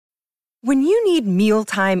When you need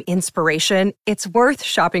mealtime inspiration, it's worth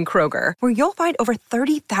shopping Kroger, where you'll find over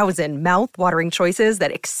 30,000 mouth-watering choices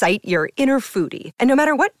that excite your inner foodie. And no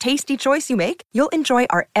matter what tasty choice you make, you'll enjoy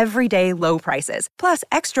our everyday low prices, plus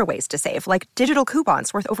extra ways to save, like digital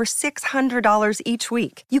coupons worth over $600 each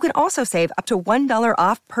week. You can also save up to $1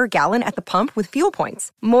 off per gallon at the pump with fuel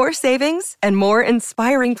points. More savings and more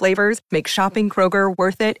inspiring flavors make shopping Kroger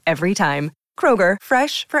worth it every time. Kroger,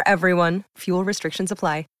 fresh for everyone. Fuel restrictions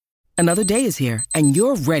apply. Another day is here, and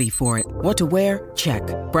you're ready for it. What to wear? Check.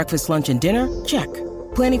 Breakfast, lunch, and dinner? Check.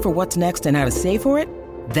 Planning for what's next and how to save for it?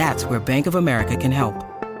 That's where Bank of America can help.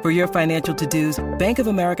 For your financial to-dos, Bank of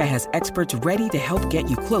America has experts ready to help get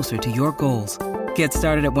you closer to your goals. Get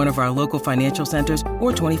started at one of our local financial centers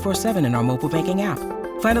or 24/7 in our mobile banking app.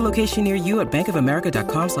 Find a location near you at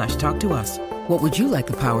bankofamerica.com/talktous. What would you like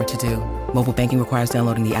the power to do? Mobile banking requires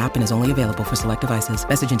downloading the app and is only available for select devices.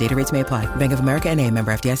 Message and data rates may apply. Bank of America N.A.,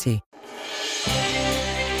 member FDIC.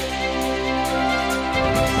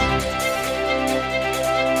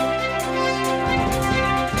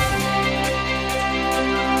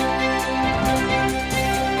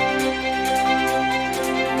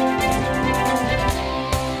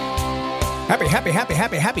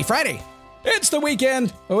 Happy Friday. It's the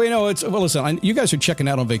weekend. Oh, you know, well, listen, you guys are checking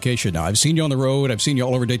out on vacation now. I've seen you on the road. I've seen you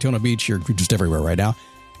all over Daytona Beach. You're just everywhere right now.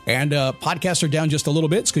 And podcasts are down just a little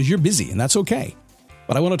bit because you're busy, and that's okay.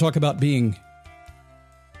 But I want to talk about being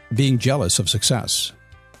jealous of success.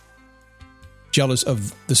 Jealous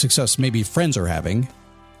of the success maybe friends are having.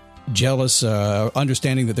 Jealous,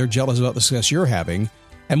 understanding that they're jealous about the success you're having.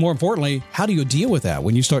 And more importantly, how do you deal with that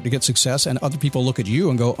when you start to get success and other people look at you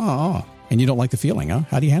and go, oh, and you don't like the feeling, huh?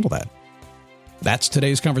 How do you handle that? That's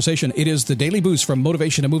today's conversation. It is the Daily Boost from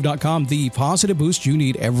motivationtomove.com, the positive boost you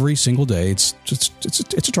need every single day. It's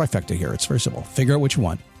a trifecta here. It's very simple. Figure out what you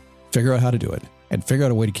want, figure out how to do it, and figure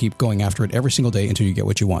out a way to keep going after it every single day until you get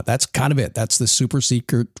what you want. That's kind of it. That's the super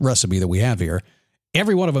secret recipe that we have here.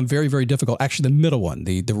 Every one of them very, very difficult. Actually, the middle one,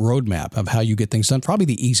 the roadmap of how you get things done, probably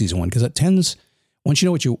the easiest one, because it tends, once you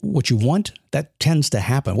know what you want, that tends to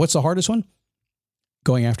happen. What's the hardest one?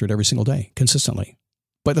 Going after it every single day, consistently.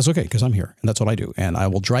 But that's okay, because I'm here, and that's what I do, and I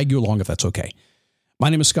will drag you along if that's okay. My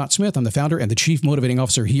name is Scott Smith. I'm the founder and the Chief Motivating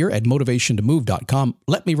Officer here at motivationtomove.com.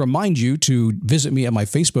 Let me remind you to visit me at my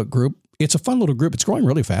Facebook group. It's a fun little group. It's growing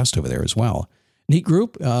really fast over there as well. Neat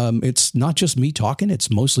group. It's not just me talking.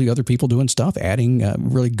 It's mostly other people doing stuff, adding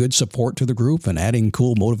really good support to the group and adding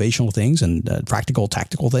cool motivational things and practical,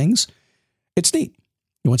 tactical things. It's neat.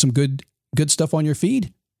 You want some good stuff on your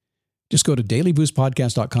feed? Just go to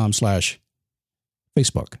dailyboostpodcast.com/Facebook.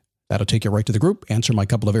 That'll take you right to the group. Answer my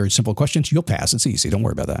couple of very simple questions. You'll pass. It's easy. Don't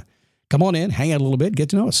worry about that. Come on in, hang out a little bit, get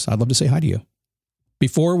to know us. I'd love to say hi to you.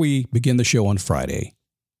 Before we begin the show on Friday,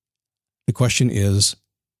 the question is,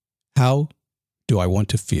 how do I want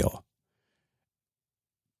to feel?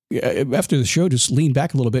 After the show, just lean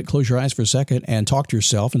back a little bit, close your eyes for a second, and talk to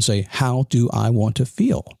yourself and say, how do I want to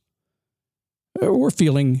feel? We're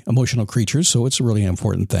feeling emotional creatures, so it's a really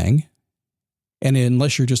important thing. And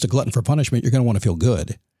unless you're just a glutton for punishment, you're going to want to feel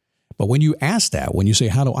good. But when you ask that, when you say,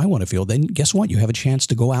 how do I want to feel? Then guess what? You have a chance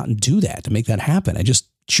to go out and do that, to make that happen. And just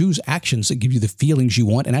choose actions that give you the feelings you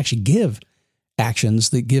want and actually give actions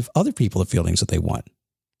that give other people the feelings that they want.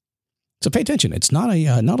 So pay attention. It's not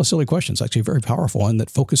a silly question. It's actually a very powerful one that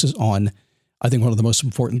focuses on, I think, one of the most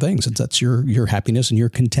important things, and that's your happiness and your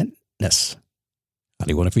contentness. How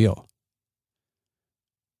do you want to feel?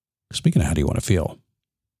 Speaking of how do you want to feel?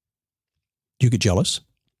 Do you get jealous?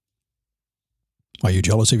 Are you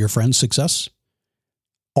jealous of your friend's success?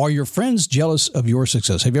 Are your friends jealous of your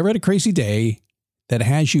success? Have you ever had a crazy day that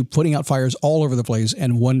has you putting out fires all over the place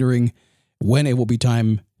and wondering when it will be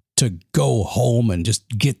time to go home and just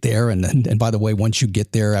get there? And by the way, once you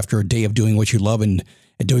get there after a day of doing what you love and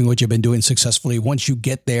doing what you've been doing successfully, once you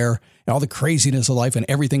get there and all the craziness of life and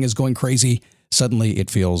everything is going crazy, suddenly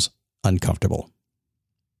it feels uncomfortable.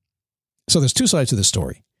 So there's two sides to this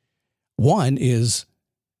story. One is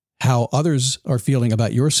how others are feeling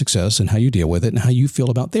about your success and how you deal with it and how you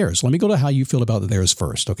feel about theirs. Let me go to how you feel about theirs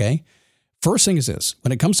first, okay? First thing is this.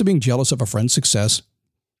 When it comes to being jealous of a friend's success,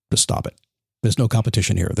 just stop it. There's no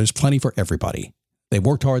competition here. There's plenty for everybody. They've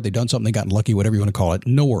worked hard. They've done something. They got lucky, whatever you want to call it.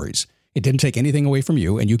 No worries. It didn't take anything away from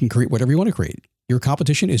you, and you can create whatever you want to create. Your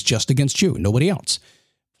competition is just against you, nobody else.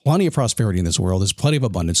 Plenty of prosperity in this world. There's plenty of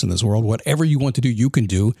abundance in this world. Whatever you want to do, you can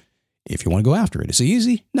do if you want to go after it. Is it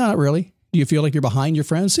easy? No, not really. Do you feel like you're behind your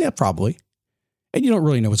friends? Yeah, probably. And you don't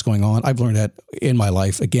really know what's going on. I've learned that in my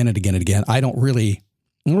life again and again and again. I don't really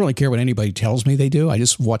care what anybody tells me they do. I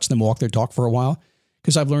just watch them walk their talk for a while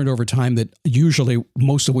because I've learned over time that usually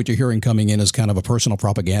most of what you're hearing coming in is kind of a personal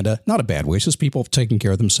propaganda, not a bad way. It's just people taking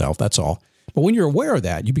care of themselves. That's all. But when you're aware of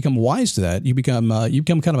that, you become wise to that. You become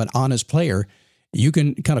kind of an honest player. You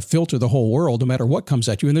can kind of filter the whole world no matter what comes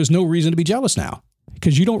at you. And there's no reason to be jealous now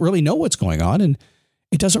because you don't really know what's going on. And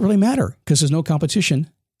it doesn't really matter because there's no competition.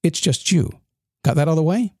 It's just you. Got that out of the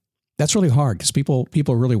way? That's really hard because people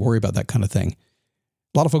really worry about that kind of thing.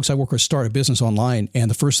 A lot of folks I work with start a business online,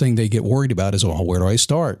 and the first thing they get worried about is, well, where do I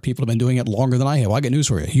start? People have been doing it longer than I have. Well, I got news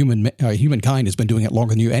for you. Humankind has been doing it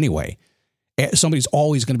longer than you anyway. Somebody's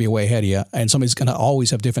always going to be way ahead of you, and somebody's going to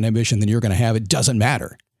always have different ambition than you're going to have. It doesn't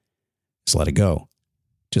matter. Just let it go.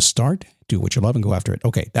 Just start, do what you love, and go after it.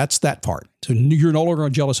 Okay, that's that part. So you're no longer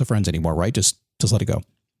jealous of friends anymore, right? Just let it go.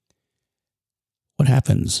 What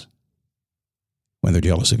happens when they're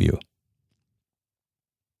jealous of you?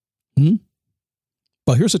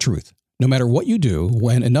 Well, here's the truth. No matter what you do,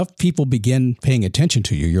 when enough people begin paying attention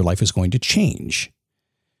to you, your life is going to change.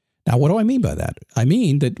 Now, what do I mean by that? I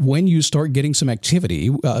mean that when you start getting some activity,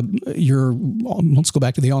 let's go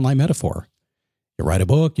back to the online metaphor. You write a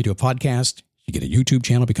book, you do a podcast, you get a YouTube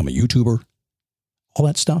channel, become a YouTuber, all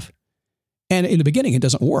that stuff. And in the beginning, it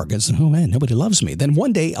doesn't work. It's, oh man, nobody loves me. Then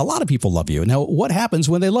one day, a lot of people love you. Now, what happens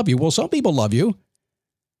when they love you? Well, some people love you.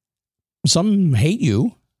 Some hate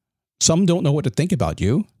you. Some don't know what to think about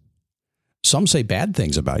you. Some say bad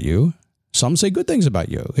things about you. Some say good things about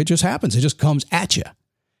you. It just happens. It just comes at you.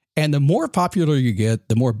 And the more popular you get,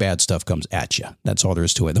 the more bad stuff comes at you. That's all there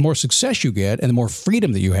is to it. The more success you get and the more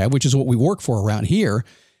freedom that you have, which is what we work for around here,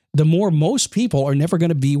 the more most people are never going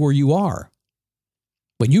to be where you are.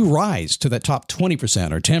 When you rise to that top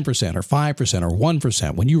 20% or 10% or 5% or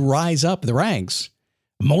 1%, when you rise up the ranks,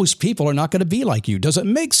 most people are not going to be like you. Does it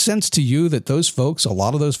make sense to you that those folks, a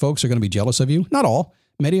lot of those folks are going to be jealous of you? Not all.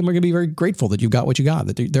 Many of them are going to be very grateful that you got what you got,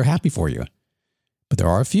 that they're happy for you. But there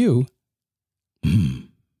are a few,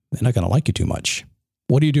 they're not going to like you too much.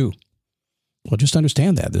 What do you do? Well, just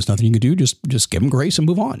understand that. There's nothing you can do. Just give them grace and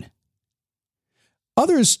move on.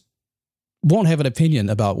 Others won't have an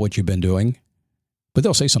opinion about what you've been doing, but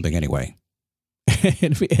they'll say something anyway.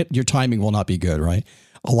 Your timing will not be good, right?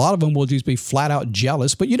 A lot of them will just be flat out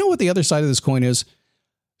jealous. But you know what the other side of this coin is?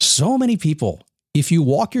 So many people, if you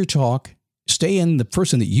walk your talk, stay in the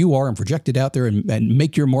person that you are and project it out there and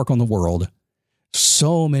make your mark on the world,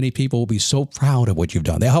 so many people will be so proud of what you've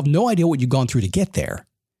done. They'll have no idea what you've gone through to get there.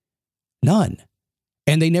 None.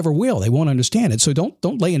 And they never will. They won't understand it. So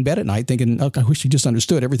don't lay in bed at night thinking, oh, I wish you just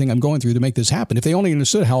understood everything I'm going through to make this happen. If they only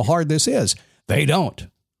understood how hard this is, they don't.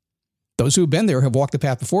 Those who have been there, have walked the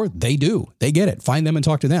path before, they do. They get it. Find them and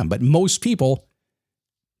talk to them. But most people,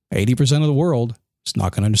 80% of the world, is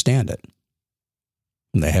not going to understand it.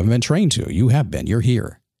 And they haven't been trained to. You have been. You're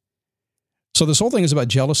here. So this whole thing is about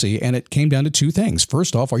jealousy, and it came down to two things.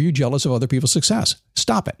 First off, are you jealous of other people's success?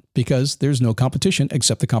 Stop it, because there's no competition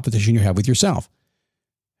except the competition you have with yourself.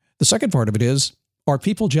 The second part of it is, are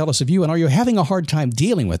people jealous of you, and are you having a hard time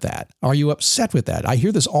dealing with that? Are you upset with that? I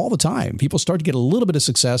hear this all the time. People start to get a little bit of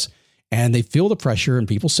success, and they feel the pressure, and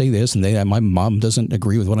people say this, and my mom doesn't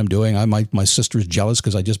agree with what I'm doing. My sister's jealous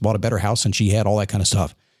because I just bought a better house than she had, all that kind of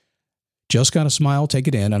stuff. Just kind of smile, take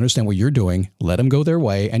it in, understand what you're doing, let them go their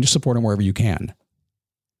way, and just support them wherever you can.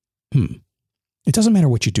 It doesn't matter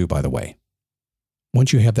what you do, by the way.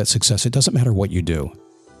 Once you have that success, it doesn't matter what you do.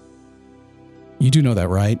 You do know that,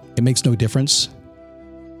 right? It makes no difference.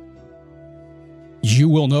 You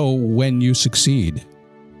will know when you succeed,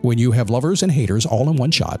 when you have lovers and haters all in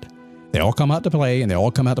one shot. They all come out to play, and they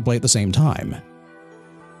all come out to play at the same time.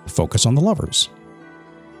 Focus on the lovers.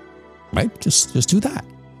 Right? Just do that.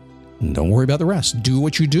 And don't worry about the rest. Do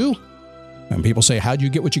what you do. When people say, how'd you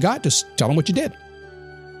get what you got? Just tell them what you did.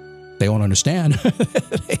 They won't understand.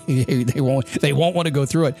 they won't want to go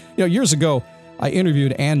through it. You know, years ago, I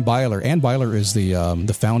interviewed Ann Byler. Ann Byler is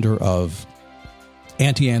the founder of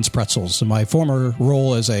Auntie Anne's Pretzels. In my former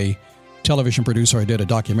role as a television producer, I did a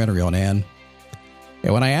documentary on Ann.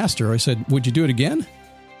 And when I asked her, I said, would you do it again?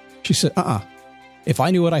 She said, If I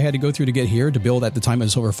knew what I had to go through to get here, to build at the time it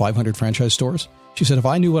was over 500 franchise stores, she said, if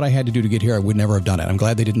I knew what I had to do to get here, I would never have done it. I'm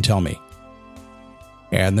glad they didn't tell me.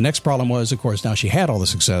 And the next problem was, of course, now she had all the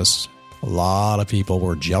success. A lot of people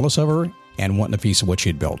were jealous of her and wanting a piece of what she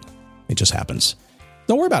had built. It just happens.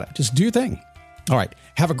 Don't worry about it. Just do your thing. All right.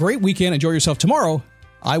 Have a great weekend. Enjoy yourself. Tomorrow,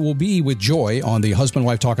 I will be with Joy on the Husband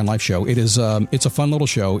Wife Talking Life show. It's a fun little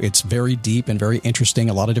show. It's very deep and very interesting.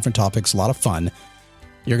 A lot of different topics, a lot of fun.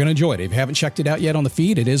 You're going to enjoy it. If you haven't checked it out yet on the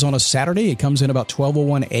feed, it is on a Saturday. It comes in about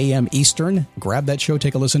 12:01 a.m. Eastern. Grab that show.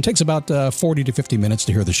 Take a listen. It takes about 40 to 50 minutes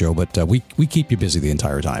to hear the show, but we keep you busy the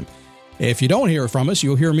entire time. If you don't hear from us,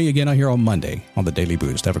 you'll hear me again here on Monday on the Daily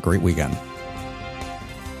Boost. Have a great weekend.